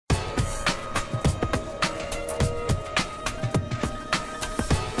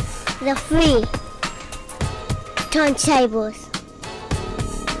the three turntables.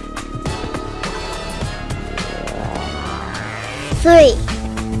 3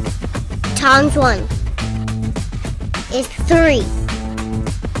 times 1 is 3.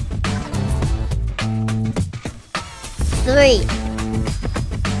 3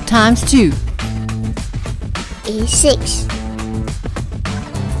 times 2 is 6.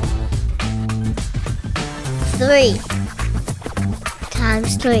 3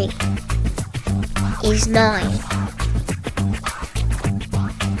 times 3 is 9.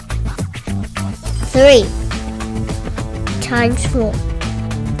 3 times 4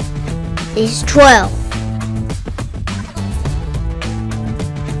 is 12.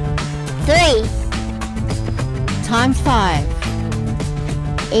 3 times 5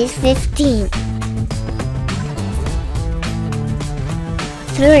 is 15.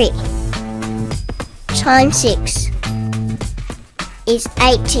 3 times 6 is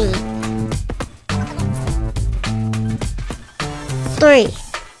 18. 3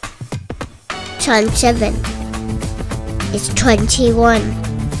 times 7 is 21.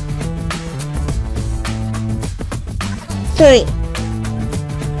 3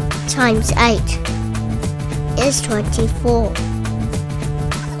 times 8 is 24.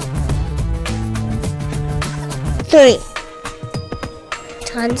 3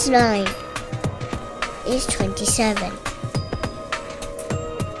 times 9 is 27.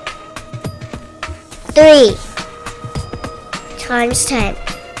 3 times 10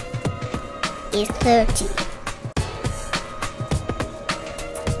 is 30.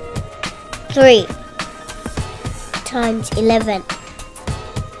 3 times 11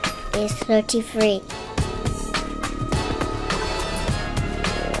 is 33.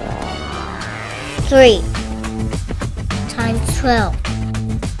 3 times 12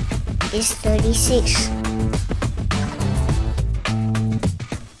 is 36.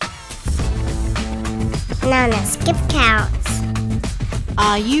 'Now let's skip counts.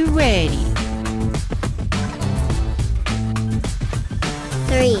 Are you ready?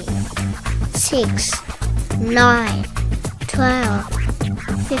 3, 6, 9, 12,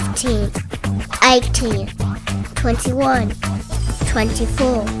 15, 18, 21,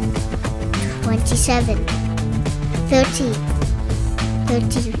 24, 27, 30,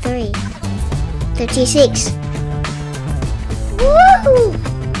 33, 36. Woohoo!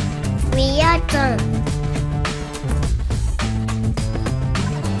 We are done.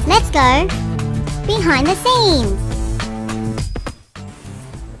 Let's go behind the scenes.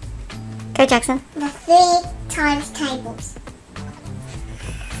 Go, Jaxon. The 3 times tables.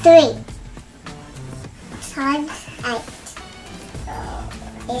 3 times 8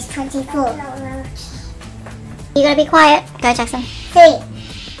 is 24. You gotta be quiet. Go, Jaxon. 3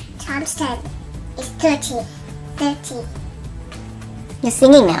 times 10 is 30. 30. You're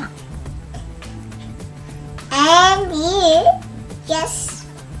singing now. And you just...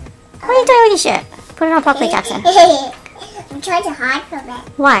 What are you doing with your shirt? Put it on properly, Jaxon. I'm trying to hide from it.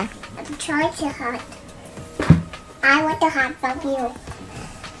 Why? I'm trying to hide. I want to hide from you.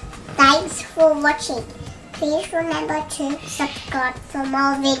 Thanks for watching. Please remember to subscribe for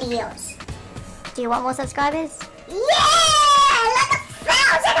more videos. Do you want more subscribers? Yeah! Like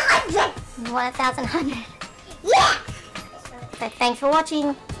 1,100! You want 1,100? Yeah! So thanks for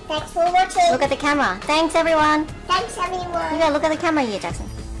watching. Thanks for watching. Look at the camera. Thanks, everyone. Thanks You everyone. gotta look at the camera here, Jaxon.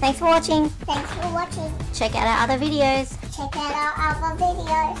 Thanks for watching. Thanks for watching. Check out our other videos. Check out our other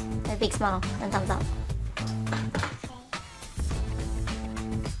videos. A big smile and thumbs up.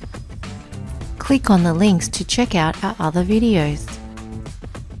 Click on the links to check out our other videos.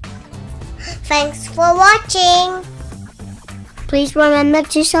 Thanks for watching. Please remember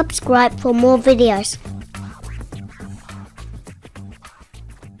to subscribe for more videos.